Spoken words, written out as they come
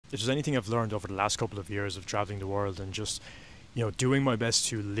if there's anything I've learned over the last couple of years of traveling the world and just, doing my best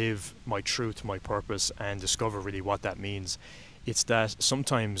to live my truth, my purpose, and discover really what that means, it's that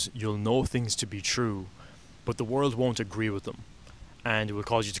sometimes you'll know things to be true, but the world won't agree with them, and it will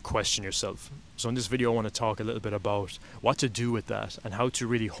cause you to question yourself. So in this video, I want to talk a little bit about what to do with that and how to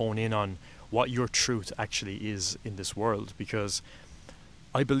really hone in on what your truth actually is in this world, because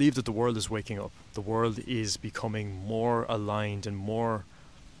I believe that the world is waking up. The world is becoming more aligned and more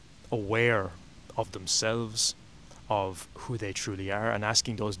aware of themselves, of who they truly are, and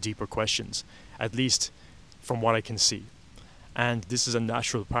asking those deeper questions, at least from what I can see. And this is a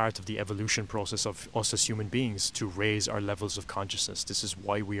natural part of the evolution process of us as human beings, to raise our levels of consciousness. This is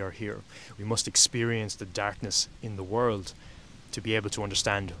why we are here. We must experience the darkness in the world to be able to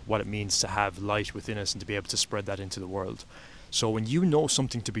understand what it means to have light within us and to be able to spread that into the world. So when you know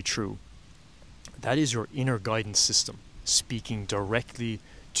something to be true, that is your inner guidance system speaking directly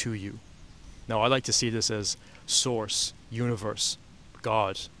to you. Now, I like to see this as source, universe,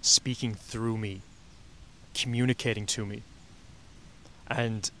 God speaking through me, communicating to me.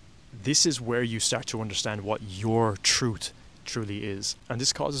 And this is where you start to understand what your truth truly is. And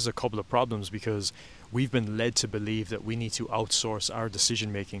this causes a couple of problems, because we've been led to believe that we need to outsource our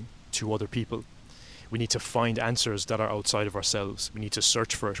decision making to other people. We need to find answers that are outside of ourselves. We need to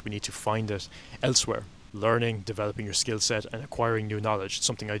search for it. We need to find it elsewhere. Learning, developing your skill set, and acquiring new knowledge. It's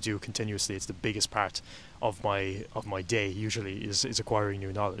something I do continuously. It's the biggest part of my day usually is acquiring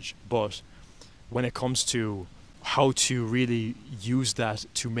new knowledge. But when it comes to how to really use that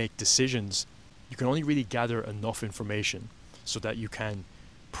to make decisions, you can only really gather enough information so that you can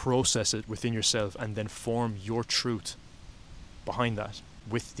process it within yourself and then form your truth behind that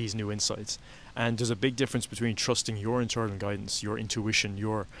with these new insights. And there's a big difference between trusting your internal guidance, your intuition,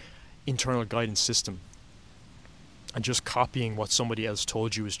 your internal guidance system, and just copying what somebody else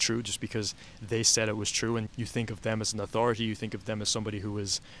told you is true just because they said it was true, and you think of them as an authority, you think of them as somebody who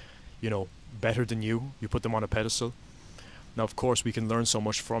is, better than you put them on a pedestal. Now, of course, we can learn so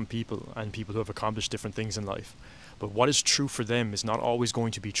much from people and people who have accomplished different things in life, but what is true for them is not always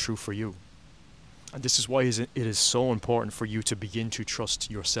going to be true for you. And this is why it is so important for you to begin to trust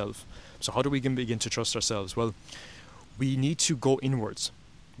yourself. So how do we begin to trust ourselves? Well, we need to go inwards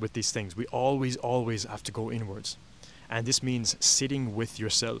with these things. We always have to go inwards. And this means sitting with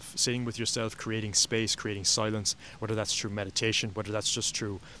yourself, creating space, creating silence, whether that's through meditation, whether that's just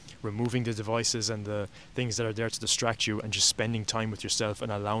through removing the devices and the things that are there to distract you, and just spending time with yourself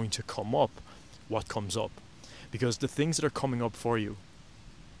and allowing to come up what comes up. Because the things that are coming up for you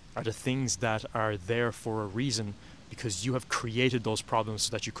are the things that are there for a reason, because you have created those problems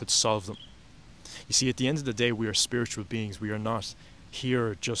so that you could solve them. You see, at the end of the day, we are spiritual beings. We are not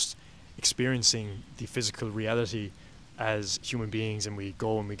here just experiencing the physical reality as human beings, and we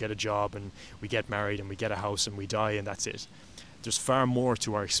go and we get a job and we get married and we get a house and we die and that's it. There's far more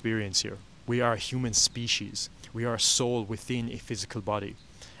to our experience here. We are a human species. We are a soul within a physical body,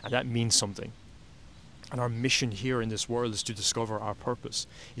 and that means something. And our mission here in this world is to discover our purpose,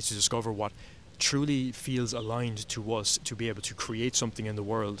 is to discover what truly feels aligned to us, to be able to create something in the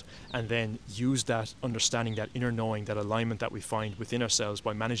world, and then use that understanding, that inner knowing, that alignment that we find within ourselves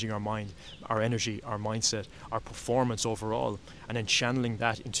by managing our mind, our energy, our mindset, our performance overall, and then channeling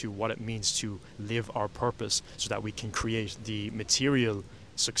that into what it means to live our purpose so that we can create the material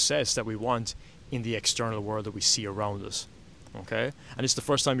success that we want in the external world that we see around us. Okay? And it's the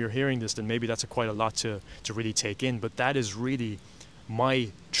first time you're hearing this, then maybe that's quite a lot to really take in, but that is really my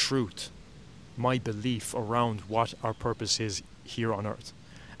truth, my belief around what our purpose is here on earth.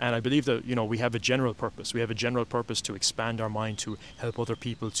 And I believe that, we have a general purpose. We have a general purpose to expand our mind, to help other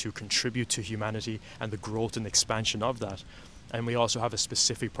people, to contribute to humanity and the growth and expansion of that. And we also have a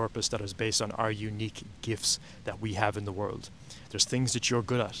specific purpose that is based on our unique gifts that we have in the world. There's things that you're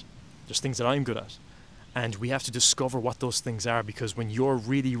good at. There's things that I'm good at. And we have to discover what those things are, because when you're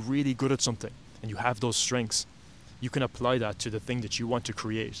really, really good at something and you have those strengths, you can apply that to the thing that you want to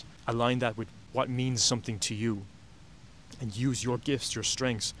create. Align that with what means something to you, and use your gifts, your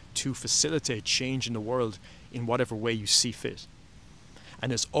strengths, to facilitate change in the world in whatever way you see fit.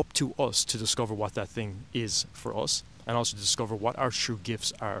 And it's up to us to discover what that thing is for us, and also to discover what our true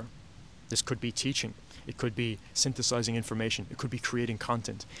gifts are. This could be teaching. It could be synthesizing information. It could be creating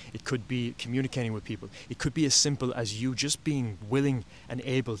content. It could be communicating with people. It could be as simple as you just being willing and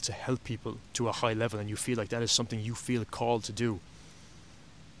able to help people to a high level, and you feel like that is something you feel called to do.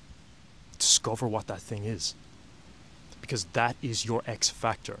 Discover what that thing is, because that is your X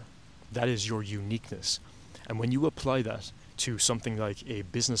factor. That is your uniqueness. And when you apply that to something like a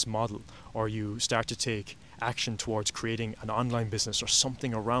business model, or you start to take action towards creating an online business or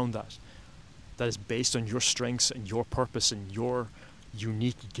something around that, that is based on your strengths and your purpose and your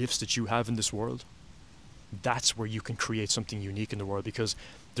unique gifts that you have in this world, that's where you can create something unique in the world, because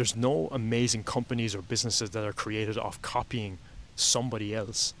there's no amazing companies or businesses that are created off copying somebody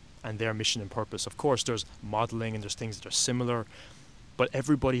else and their mission and purpose. Of course, there's modeling and there's things that are similar, but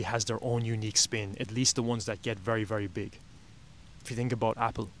everybody has their own unique spin, at least the ones that get very, very big. If you think about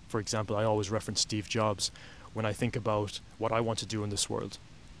Apple, for example, I always reference Steve Jobs when I think about what I want to do in this world.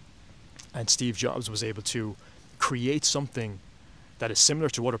 And Steve Jobs was able to create something that is similar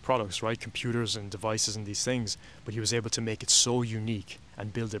to other products, right? Computers and devices and these things, but he was able to make it so unique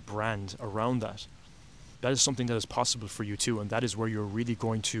and build a brand around that. That is something that is possible for you too, and that is where you're really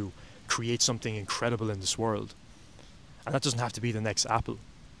going to create something incredible in this world. And that doesn't have to be the next Apple.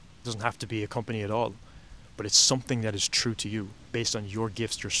 It doesn't have to be a company at all, but it's something that is true to you based on your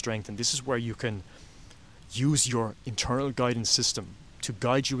gifts, your strength. And this is where you can use your internal guidance system to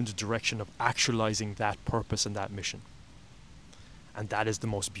guide you in the direction of actualizing that purpose and that mission. And that is the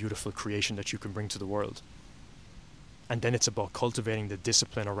most beautiful creation that you can bring to the world. And then it's about cultivating the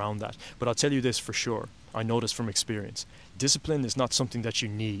discipline around that. But I'll tell you this for sure, I know this from experience. Discipline is not something that you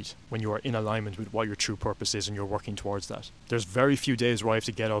need when you are in alignment with what your true purpose is and you're working towards that. There's very few days where I have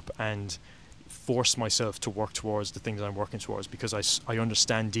to get up and force myself to work towards the things I'm working towards, because I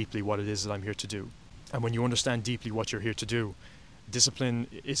understand deeply what it is that I'm here to do. And when you understand deeply what you're here to do, discipline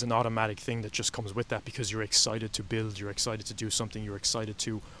is an automatic thing that just comes with that, because you're excited to build, you're excited to do something, you're excited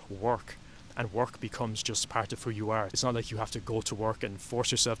to work, and work becomes just part of who you are. It's not like you have to go to work and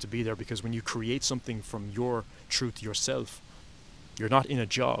force yourself to be there, because when you create something from your truth yourself, you're not in a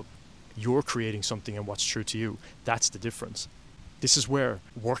job, you're creating something and what's true to you. That's the difference. This is where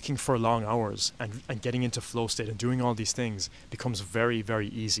working for long hours and getting into flow state and doing all these things becomes very, very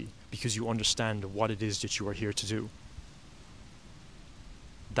easy, because you understand what it is that you are here to do.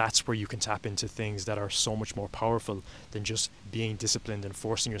 That's where you can tap into things that are so much more powerful than just being disciplined and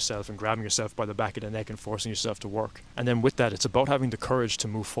forcing yourself and grabbing yourself by the back of the neck and forcing yourself to work. And then with that, it's about having the courage to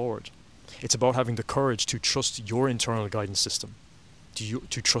move forward. It's about having the courage to trust your internal guidance system,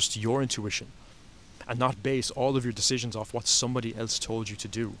 to trust your intuition, and not base all of your decisions off what somebody else told you to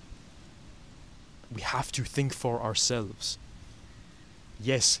do. We have to think for ourselves.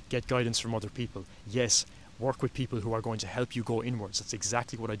 Yes, get guidance from other people. Yes, work with people who are going to help you go inwards. That's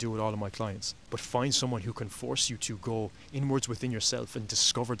exactly what I do with all of my clients. But find someone who can force you to go inwards within yourself and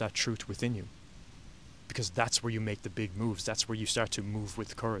discover that truth within you. Because that's where you make the big moves. That's where you start to move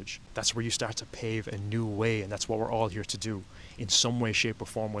with courage. That's where you start to pave a new way. And that's what we're all here to do in some way, shape or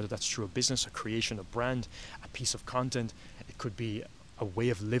form, whether that's through a business, a creation, a brand, a piece of content. It could be a way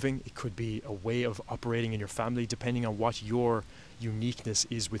of living. It could be a way of operating in your family, depending on what your uniqueness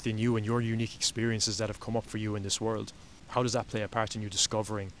is within you and your unique experiences that have come up for you in this world. How does that play a part in you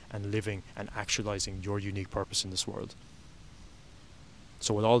discovering and living and actualizing your unique purpose in this world?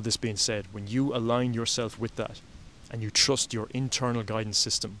 So with all this being said, when you align yourself with that and you trust your internal guidance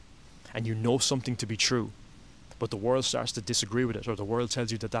system and you know something to be true, but the world starts to disagree with it, or the world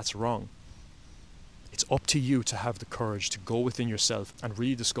tells you that that's wrong, it's up to you to have the courage to go within yourself and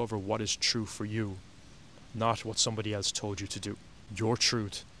really discover what is true for you, not what somebody else told you to do. Your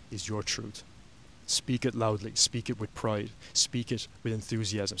truth is your truth. Speak it loudly, speak it with pride, speak it with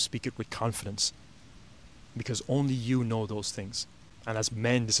enthusiasm, speak it with confidence, because only you know those things. And as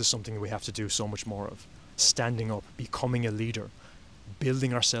men, this is something we have to do so much more of. Standing up, becoming a leader,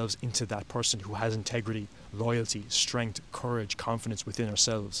 building ourselves into that person who has integrity, loyalty, strength, courage, confidence within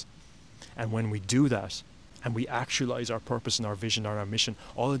ourselves. And when we do that, and we actualize our purpose and our vision and our mission,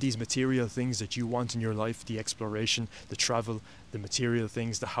 all of these material things that you want in your life, the exploration, the travel, the material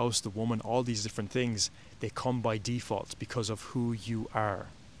things, the house, the woman, all these different things, they come by default because of who you are.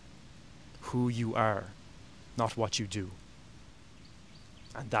 Who you are, not what you do.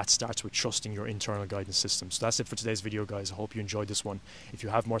 And that starts with trusting your internal guidance system. So that's it for today's video, guys. I hope you enjoyed this one. If you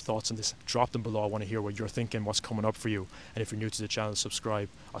have more thoughts on this, drop them below. I want to hear what you're thinking, what's coming up for you. And if you're new to the channel, subscribe.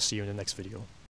 I'll see you in the next video.